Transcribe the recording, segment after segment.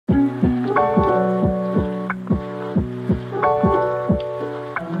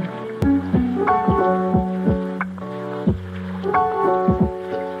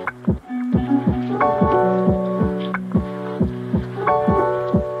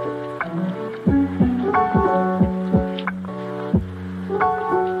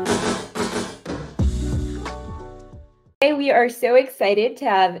are so excited to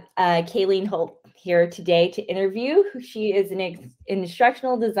have Kayleen Holt here today to interview. She is an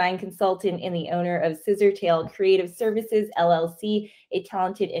instructional design consultant and the owner of Scissortail Creative Services, LLC, a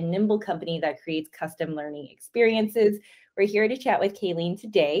talented and nimble company that creates custom learning experiences. We're here to chat with Kayleen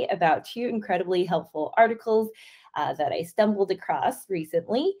today about two incredibly helpful articles that I stumbled across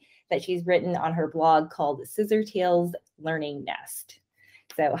recently that she's written on her blog called Scissortail's Learning Nest.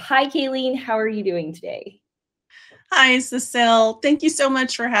 So, hi, Kayleen. How are you doing today? Hi, Cecile. Thank you so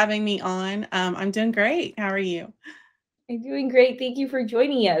much for having me on. I'm doing great. How are you? I'm doing great. Thank you for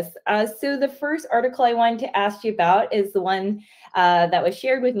joining us. So the first article I wanted to ask you about is the one that was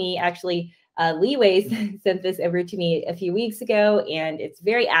shared with me. Actually, Leeway sent this over to me a few weeks ago, and it's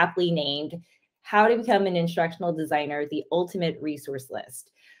very aptly named How to Become an Instructional Designer, the Ultimate Resource List.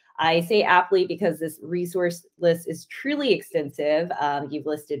 I say aptly because this resource list is truly extensive. You've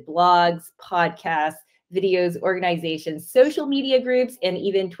listed blogs, podcasts, videos, organizations, social media groups, and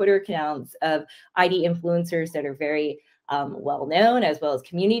even Twitter accounts of ID influencers that are very well known, as well as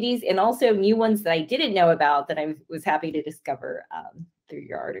communities, and also new ones that I didn't know about that I was happy to discover through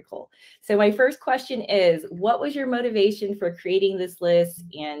your article. So my first question is, what was your motivation for creating this list,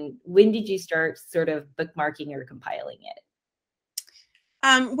 and when did you start sort of bookmarking or compiling it?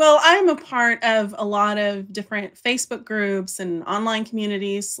 Well, I'm a part of a lot of different Facebook groups and online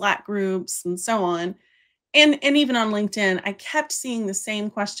communities, Slack groups, and so on. And even on LinkedIn, I kept seeing the same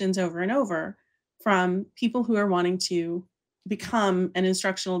questions over and over from people who are wanting to become an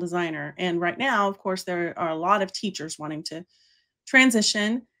instructional designer. And right now, of course, there are a lot of teachers wanting to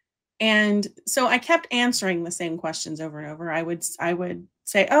transition. And so I kept answering the same questions over and over. I would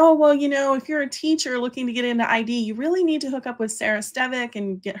say, oh, well, if you're a teacher looking to get into ID, you really need to hook up with Sarah Stevick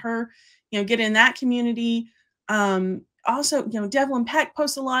and get her, get in that community. Also, Devlin Peck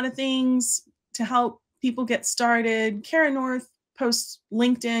posts a lot of things to help people get started. Kara North posts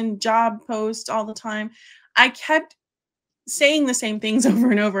LinkedIn job posts all the time. I kept saying the same things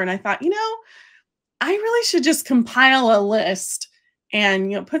over and over. And I thought, I really should just compile a list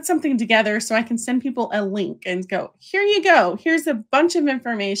and put something together so I can send people a link and go, here you go. Here's a bunch of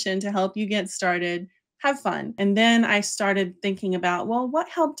information to help you get started. Have fun. And then I started thinking about, well, what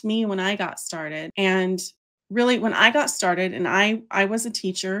helped me when I got started? And really, when I got started, and I was a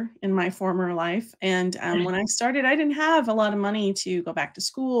teacher in my former life. And when I started, I didn't have a lot of money to go back to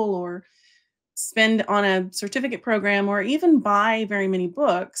school or spend on a certificate program or even buy very many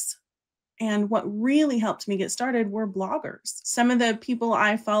books. And what really helped me get started were bloggers. Some of the people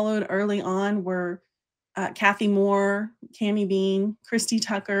I followed early on were Kathy Moore, Cami Bean, Christy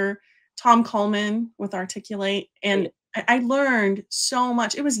Tucker, Tom Coleman with Articulate. And I learned so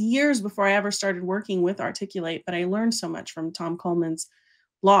much. It was years before I ever started working with Articulate, but I learned so much from Tom Coleman's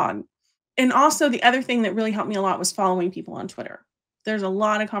blog. And also the other thing that really helped me a lot was following people on Twitter. There's a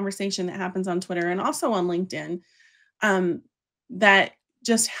lot of conversation that happens on Twitter and also on LinkedIn that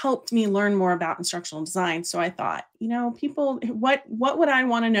just helped me learn more about instructional design. So I thought, people, what would I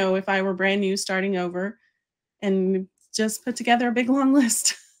want to know if I were brand new starting over, and just put together a big long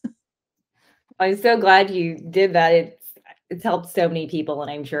list. I'm so glad you did that. It's helped so many people,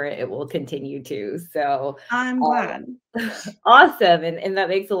 and I'm sure it will continue to. So I'm glad. Awesome. And that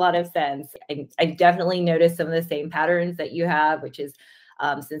makes a lot of sense. I definitely noticed some of the same patterns that you have, which is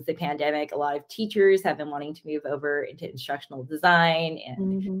since the pandemic, a lot of teachers have been wanting to move over into instructional design,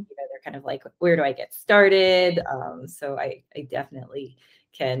 and they're kind of like, where do I get started? So I definitely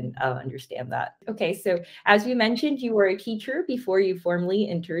can understand that. Okay, so as you mentioned, you were a teacher before you formally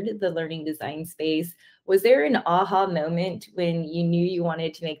entered the learning design space. Was there an aha moment when you knew you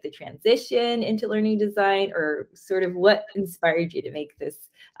wanted to make the transition into learning design, or sort of what inspired you to make this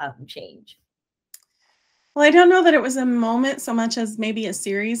change? Well, I don't know that it was a moment so much as maybe a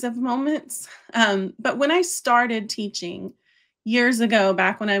series of moments. But when I started teaching years ago,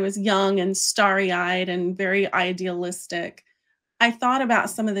 back when I was young and starry-eyed and very idealistic, I thought about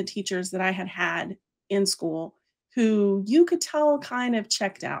some of the teachers that I had had in school who you could tell kind of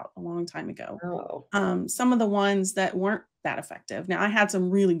checked out a long time ago. Oh, Some of the ones that weren't that effective. Now, I had some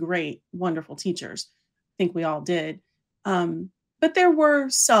really great, wonderful teachers. I think we all did. But there were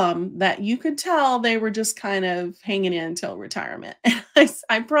some that you could tell they were just kind of hanging in until retirement.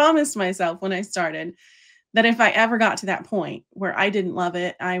 I promised myself when I started that if I ever got to that point where I didn't love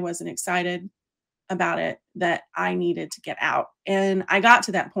it, I wasn't excited about it, that I needed to get out. And I got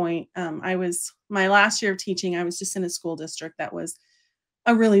to that point. My last year of teaching, I was just in a school district that was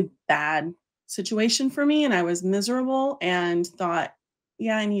a really bad situation for me. And I was miserable and thought,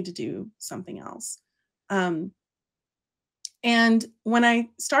 yeah, I need to do something else. And when I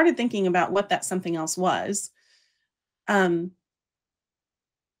started thinking about what that something else was,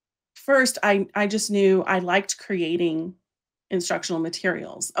 First, I just knew I liked creating instructional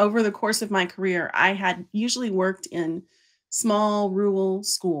materials. Over the course of my career, I had usually worked in small rural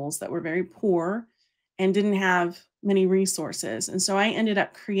schools that were very poor and didn't have many resources. And so I ended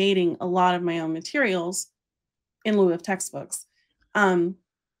up creating a lot of my own materials in lieu of textbooks. Um,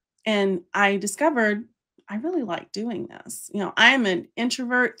 and I discovered I really like doing this. I'm an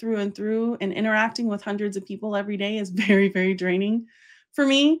introvert through and through, and interacting with hundreds of people every day is very, very draining for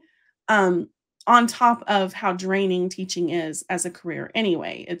me. Um, on top of how draining teaching is as a career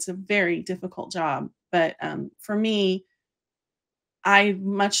anyway, it's a very difficult job. But for me, I'd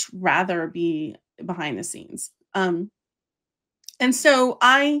much rather be behind the scenes. And so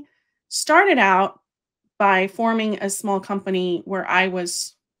I started out by forming a small company where I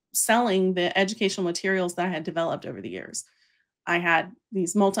was selling the educational materials that I had developed over the years. I had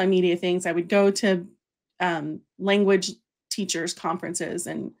these multimedia things. I would go to language teachers conferences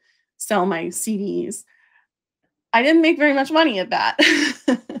and sell my CDs. I didn't make very much money at that.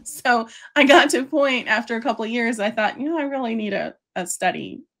 So I got to a point after a couple of years, I thought, I really need a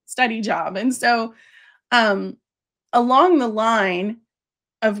steady job. And so along the line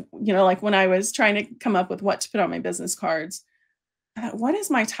of, like when I was trying to come up with what to put on my business cards, I thought, what is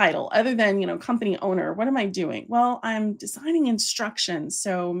my title other than, company owner? What am I doing? Well, I'm designing instructions.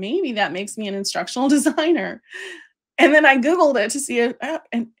 So maybe that makes me an instructional designer. And then I Googled it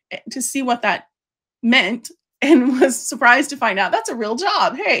to see what that meant, and was surprised to find out that's a real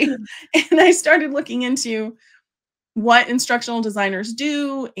job. Hey. And I started looking into what instructional designers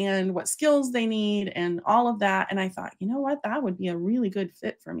do and what skills they need and all of that. And I thought, you know what, that would be a really good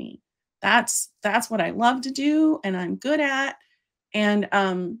fit for me. That's what I love to do and I'm good at.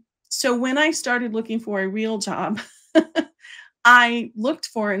 And so when I started looking for a real job, I looked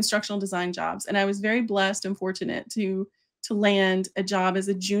for instructional design jobs, and I was very blessed and fortunate to land a job as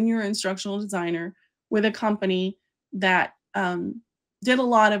a junior instructional designer with a company that did a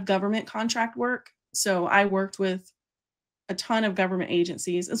lot of government contract work. So I worked with a ton of government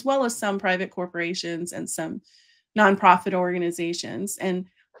agencies, as well as some private corporations and some nonprofit organizations. And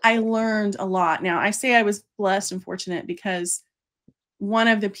I learned a lot. Now, I say I was blessed and fortunate because one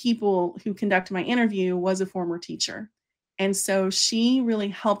of the people who conducted my interview was a former teacher. And so she really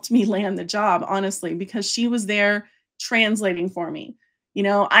helped me land the job, honestly, because she was there translating for me.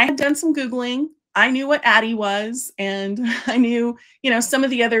 I had done some Googling. I knew what ADDIE was, and I knew, some of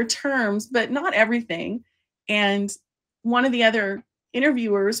the other terms, but not everything. And one of the other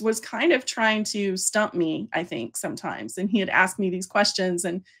interviewers was kind of trying to stump me, I think, sometimes. And he had asked me these questions,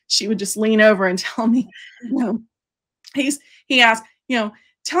 and she would just lean over and tell me, he asked,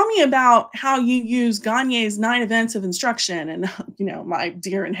 tell me about how you use Gagne's 9 events of instruction. And, my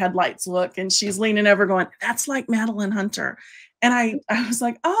deer in headlights look, and she's leaning over going, that's like Madeline Hunter. And I was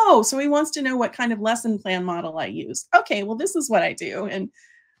like, oh, so he wants to know what kind of lesson plan model I use. Okay, well, this is what I do. And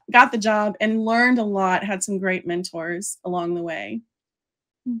got the job and learned a lot, had some great mentors along the way.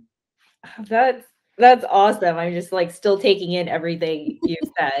 That's awesome. I'm just like still taking in everything you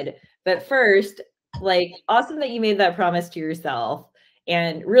said. But first, like awesome that you made that promise to yourself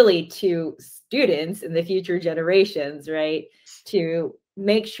and really to students in the future generations, right? To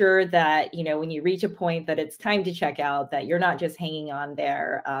make sure that, when you reach a point that it's time to check out, that you're not just hanging on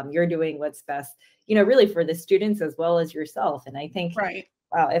there. You're doing what's best, really for the students as well as yourself. And I think, right.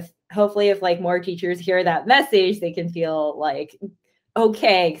 Wow, if like more teachers hear that message, they can feel like,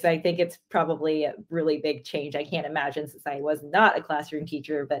 okay, because I think it's probably a really big change. I can't imagine, since I was not a classroom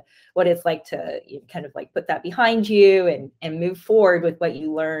teacher, but what it's like to kind of like put that behind you and move forward with what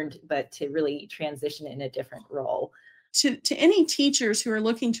you learned, but to really transition in a different role. To any teachers who are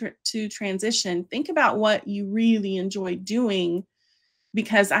looking to transition, think about what you really enjoy doing,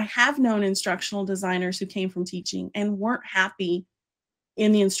 because I have known instructional designers who came from teaching and weren't happy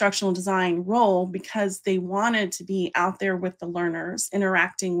in the instructional design role because they wanted to be out there with the learners,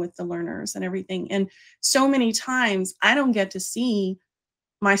 interacting with the learners and everything. And so many times I don't get to see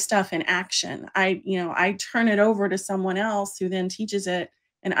my stuff in action. I turn it over to someone else who then teaches it,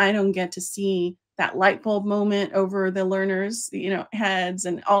 and I don't get to see that light bulb moment over the learners, heads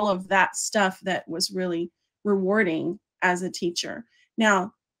and all of that stuff that was really rewarding as a teacher.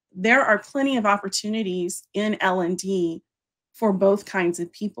 Now, there are plenty of opportunities in L&D for both kinds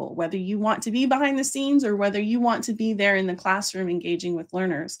of people, whether you want to be behind the scenes or whether you want to be there in the classroom engaging with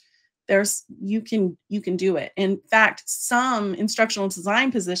learners. You can do it. In fact, some instructional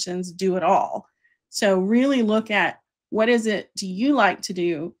design positions do it all. So really look at what is it do you like to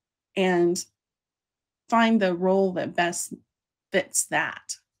do and find the role that best fits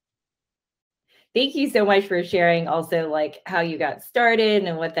that. Thank you so much for sharing also like how you got started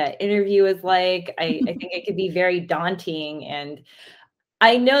and what that interview was like. I think it could be very daunting, and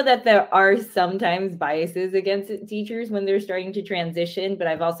I know that there are sometimes biases against teachers when they're starting to transition, but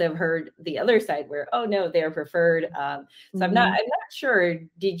I've also heard the other side where, oh no, they're preferred. So I'm not sure.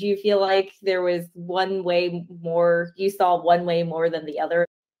 Did you feel like there was one way more, you saw one way more than the other?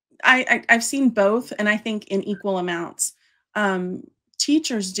 I've seen both, and I think in equal amounts.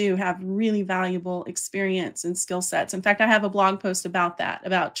 Teachers do have really valuable experience and skill sets. In fact, I have a blog post about that,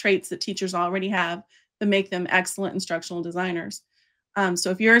 about traits that teachers already have that make them excellent instructional designers.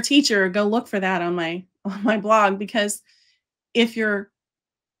 So if you're a teacher, go look for that on my blog, because if you're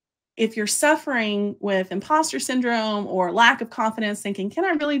suffering with imposter syndrome or lack of confidence, thinking, can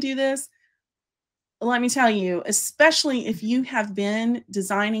I really do this? Let me tell you, especially if you have been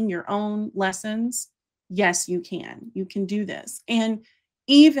designing your own lessons, yes, you can. You can do this. And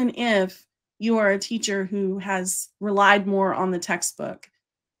even if you are a teacher who has relied more on the textbook,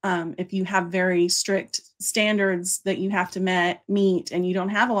 if you have very strict standards that you have to meet and you don't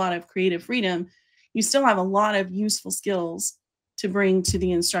have a lot of creative freedom, you still have a lot of useful skills to bring to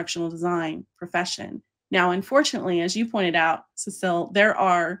the instructional design profession. Now, unfortunately, as you pointed out, Cecile, there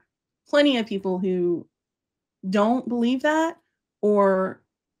are plenty of people who don't believe that, or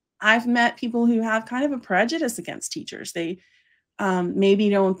I've met people who have kind of a prejudice against teachers. They maybe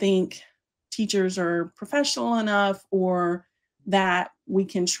don't think teachers are professional enough, or that we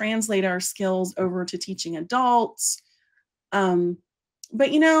can translate our skills over to teaching adults.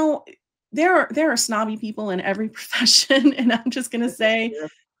 But you know, there are snobby people in every profession, and I'm just going to say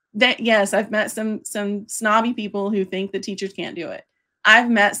that yes, I've met some snobby people who think that teachers can't do it.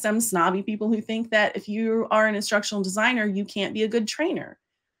 I've met some snobby people who think that if you are an instructional designer, you can't be a good trainer.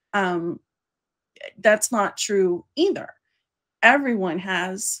 That's not true either. Everyone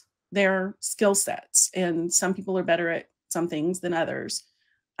has their skill sets, and some people are better at some things than others.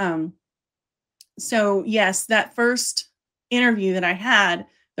 So yes, that first interview that I had,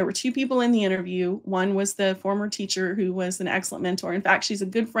 there were two people in the interview. One was the former teacher who was an excellent mentor. In fact, she's a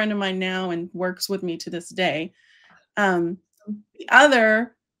good friend of mine now and works with me to this day. The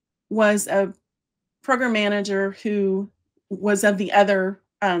other was a program manager who was of the other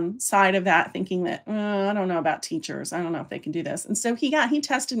side of that, thinking that, I don't know about teachers. I don't know if they can do this. And so he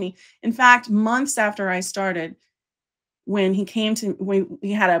tested me. In fact, months after I started, when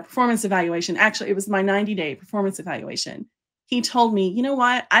we had a performance evaluation, actually it was my 90-day performance evaluation. He told me, you know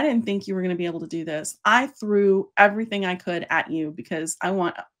what? I didn't think you were going to be able to do this. I threw everything I could at you because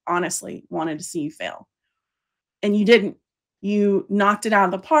I honestly wanted to see you fail. And you didn't. You knocked it out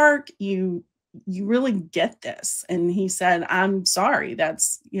of the park. You really get this. And he said, I'm sorry.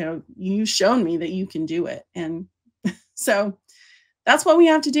 That's, you've shown me that you can do it. And so that's what we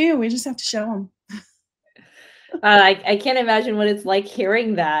have to do. We just have to show them. I can't imagine what it's like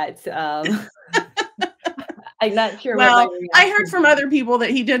hearing that. I'm not sure. Well, I heard from other people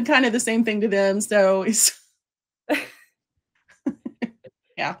that he did kind of the same thing to them. So it's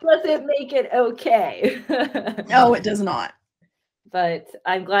yeah. Does it make it okay? No, it does not. But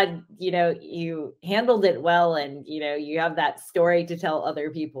I'm glad, you handled it well, and, you have that story to tell other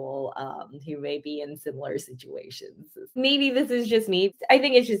people who may be in similar situations. Maybe this is just me. I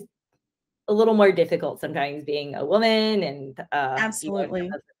think it's just a little more difficult sometimes being a woman, and absolutely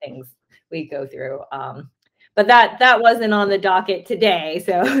some of the things we go through. But that wasn't on the docket today,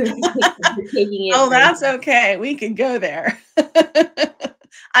 so taking it. Oh, that's okay. We could go there.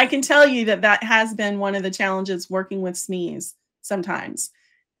 I can tell you that has been one of the challenges working with SMEs sometimes,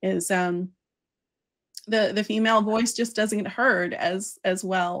 is the female voice just doesn't get heard as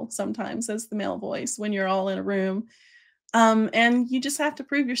well sometimes as the male voice when you're all in a room. And you just have to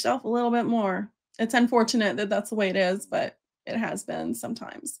prove yourself a little bit more. It's unfortunate that that's the way it is, but it has been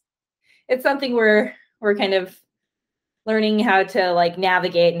sometimes. It's something we're kind of learning how to like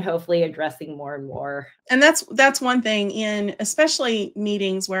navigate, and hopefully addressing more and more. And that's one thing, in especially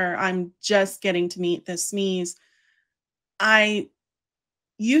meetings where I'm just getting to meet the SMEs. I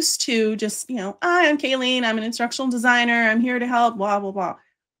used to just, hi, I'm Kayleen, I'm an instructional designer, I'm here to help, blah, blah, blah.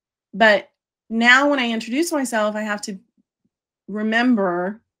 But now when I introduce myself, I have to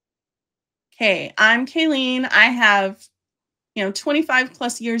remember, okay, I'm Kayleen. I have, 25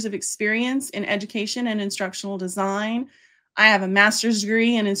 plus years of experience in education and instructional design. I have a master's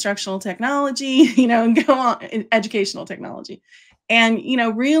degree in instructional technology, and go on, in educational technology. And,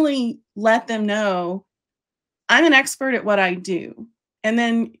 really let them know I'm an expert at what I do. And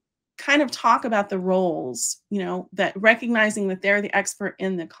then kind of talk about the roles, that recognizing that they're the expert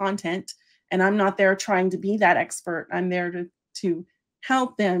in the content, and I'm not there trying to be that expert. I'm there to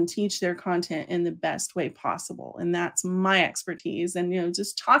help them teach their content in the best way possible. And that's my expertise. And,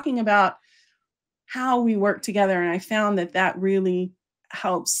 just talking about how we work together. And I found that that really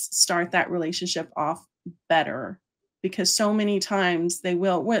helps start that relationship off better, because so many times they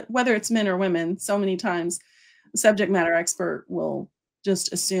will, whether it's men or women, so many times the subject matter expert will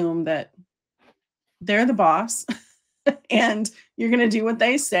just assume that they're the boss and you're going to do what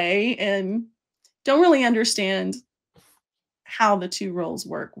they say, and don't really understand how the two roles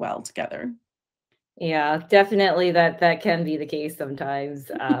work well together. Yeah, definitely that can be the case sometimes.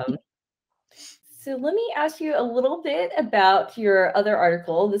 So let me ask you a little bit about your other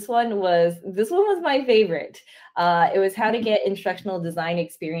article. This one was my favorite. It was how to get instructional design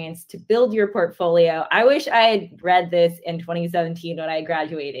experience to build your portfolio. I wish I had read this in 2017 when I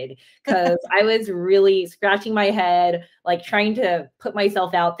graduated, because I was really scratching my head, like trying to put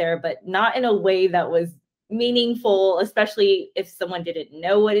myself out there, but not in a way that was meaningful, especially if someone didn't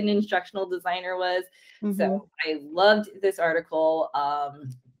know what an instructional designer was. So I loved this article.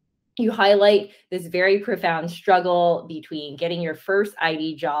 You highlight this very profound struggle between getting your first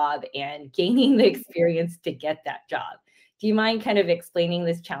ID job and gaining the experience to get that job. Do you mind kind of explaining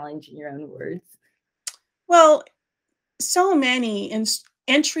this challenge in your own words? Well, so many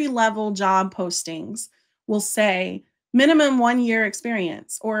entry-level job postings will say minimum 1 year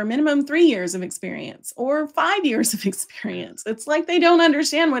experience, or minimum 3 years of experience, or 5 years of experience. It's like they don't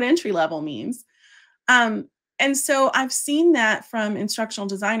understand what entry level means. And so I've seen that from instructional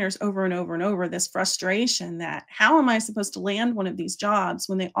designers over and over and over, this frustration that how am I supposed to land one of these jobs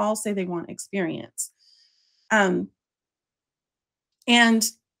when they all say they want experience? And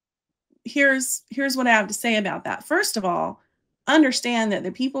here's what I have to say about that. First of all, understand that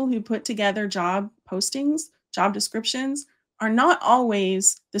the people who put together job postings, job descriptions, are not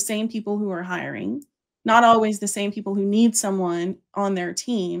always the same people who are hiring, not always the same people who need someone on their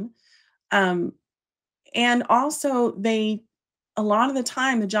team. And also, a lot of the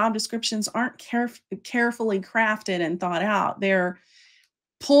time, the job descriptions aren't carefully crafted and thought out. They're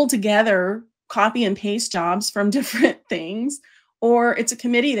pulled together, copy and paste jobs from different things, or it's a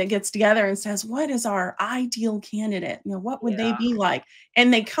committee that gets together and says, what is our ideal candidate? What would they be like?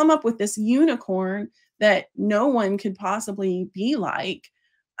 And they come up with this unicorn that no one could possibly be like.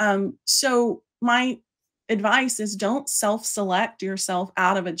 So my advice is, don't self-select yourself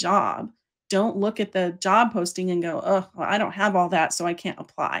out of a job. Don't look at the job posting and go, oh, well, I don't have all that, so I can't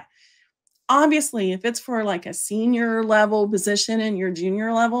apply. Obviously, if it's for like a senior level position in your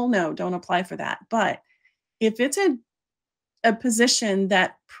junior level, no, don't apply for that. But if it's a position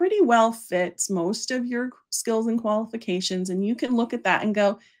that pretty well fits most of your skills and qualifications, and you can look at that and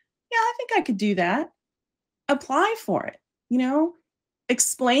go, yeah, I think I could do that, apply for it.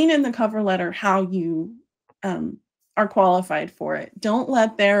 Explain in the cover letter how you are qualified for it. Don't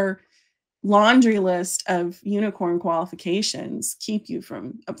let their laundry list of unicorn qualifications keep you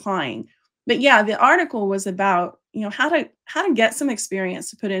from applying. But yeah, the article was about, how to get some experience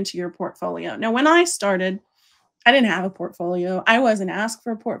to put into your portfolio. Now, when I started, I didn't have a portfolio. I wasn't asked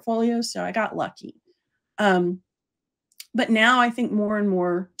for a portfolio, so I got lucky. But now I think more and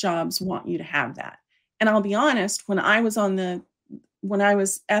more jobs want you to have that. And I'll be honest, when I was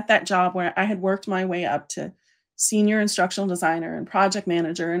at that job where I had worked my way up to senior instructional designer and project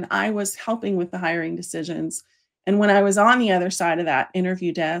manager, and I was helping with the hiring decisions. And when I was on the other side of that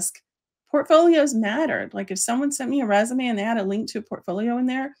interview desk, portfolios mattered. Like if someone sent me a resume and they had a link to a portfolio in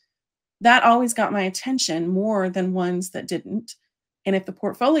there, that always got my attention more than ones that didn't. And if the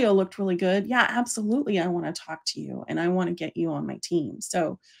portfolio looked really good, yeah, absolutely, I want to talk to you and I want to get you on my team.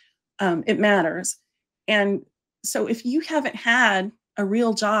 So it matters. And so if you haven't had a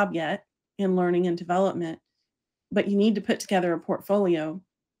real job yet in learning and development, but you need to put together a portfolio,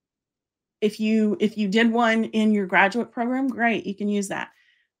 if you did one in your graduate program, great, you can use that.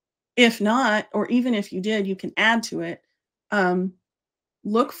 If not, or even if you did, you can add to it.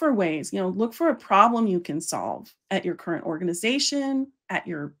 Look for ways, look for a problem you can solve at your current organization, at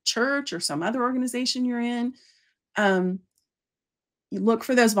your church or some other organization you're in. You look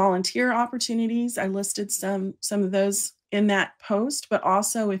for those volunteer opportunities. I listed some of those in that post, but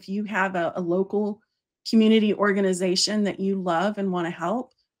also if you have a local community organization that you love and want to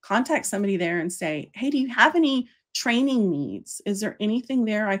help, contact somebody there and say, hey, do you have any training needs? Is there anything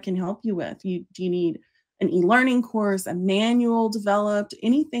there I can help you with? Do you need an e-learning course, a manual developed,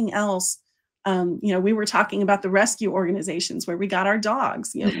 anything else? We were talking about the rescue organizations where we got our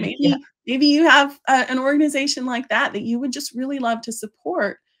dogs. Maybe you have an organization like that you would just really love to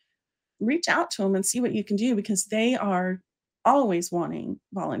support. Reach out to them and see what you can do, because they are always wanting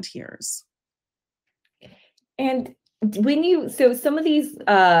volunteers. And So some of these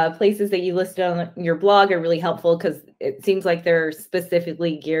places that you listed on your blog are really helpful because it seems like they're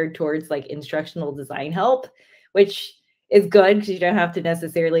specifically geared towards like instructional design help, which is good because you don't have to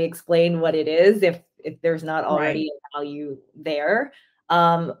necessarily explain what it is if there's not Right. already a value there.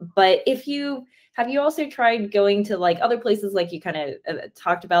 But have you also tried going to like other places like you kind of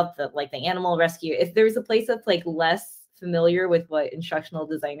talked about the animal rescue? If there's a place that's like less familiar with what instructional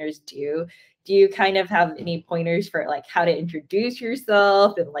designers do you kind of have any pointers for like how to introduce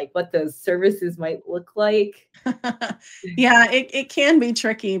yourself and like what those services might look like? Yeah, it can be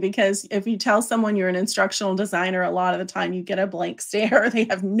tricky because if you tell someone you're an instructional designer, a lot of the time you get a blank stare. They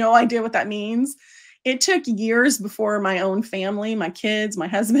have no idea what that means. It took years before my own family, my kids, my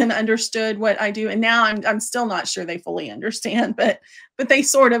husband understood what I do. And now I'm still not sure they fully understand, but they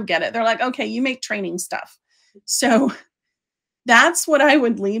sort of get it. They're like, okay, you make training stuff. So that's what I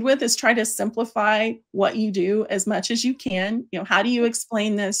would lead with is try to simplify what you do as much as you can. How do you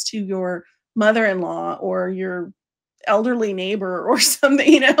explain this to your mother-in-law or your elderly neighbor or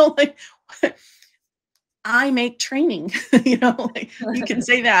something, like I make training, like you can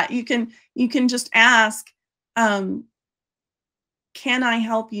say that. You can just ask, um, can I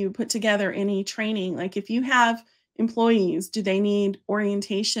help you put together any training? Like if you have employees, do they need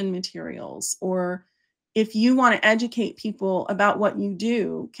orientation materials? Or if you want to educate people about what you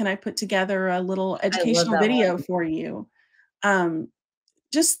do, can I put together a little I love educational that video one. for you? Um,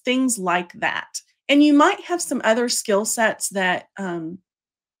 just things like that. And you might have some other skill sets that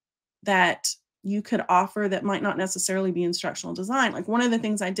you could offer that might not necessarily be instructional design. Like one of the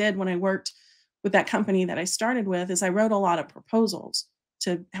things I did when I worked with that company that I started with is I wrote a lot of proposals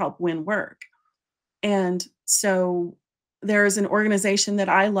to help win work. And so there is an organization that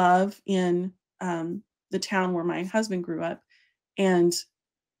I love in the town where my husband grew up. And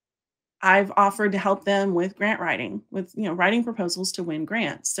I've offered to help them with grant writing, with writing proposals to win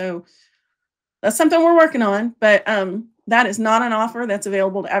grants. So that's something we're working on, but that is not an offer that's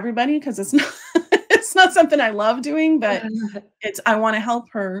available to everybody because it's not it's not something I love doing, but I want to help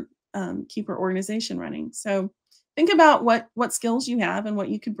her keep her organization running. So think about what skills you have and what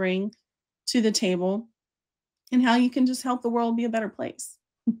you could bring to the table and how you can just help the world be a better place.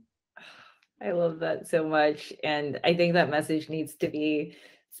 I love that so much, and I think that message needs to be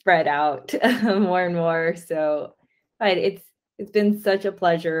spread out more and more. So, but it's been such a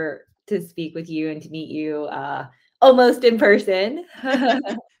pleasure to speak with you and to meet you almost in person.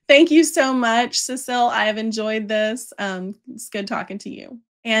 Thank you so much, Cecile. I have enjoyed this. It's good talking to you.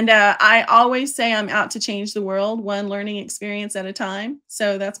 And I always say I'm out to change the world, one learning experience at a time.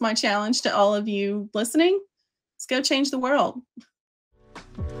 So that's my challenge to all of you listening. Let's go change the world.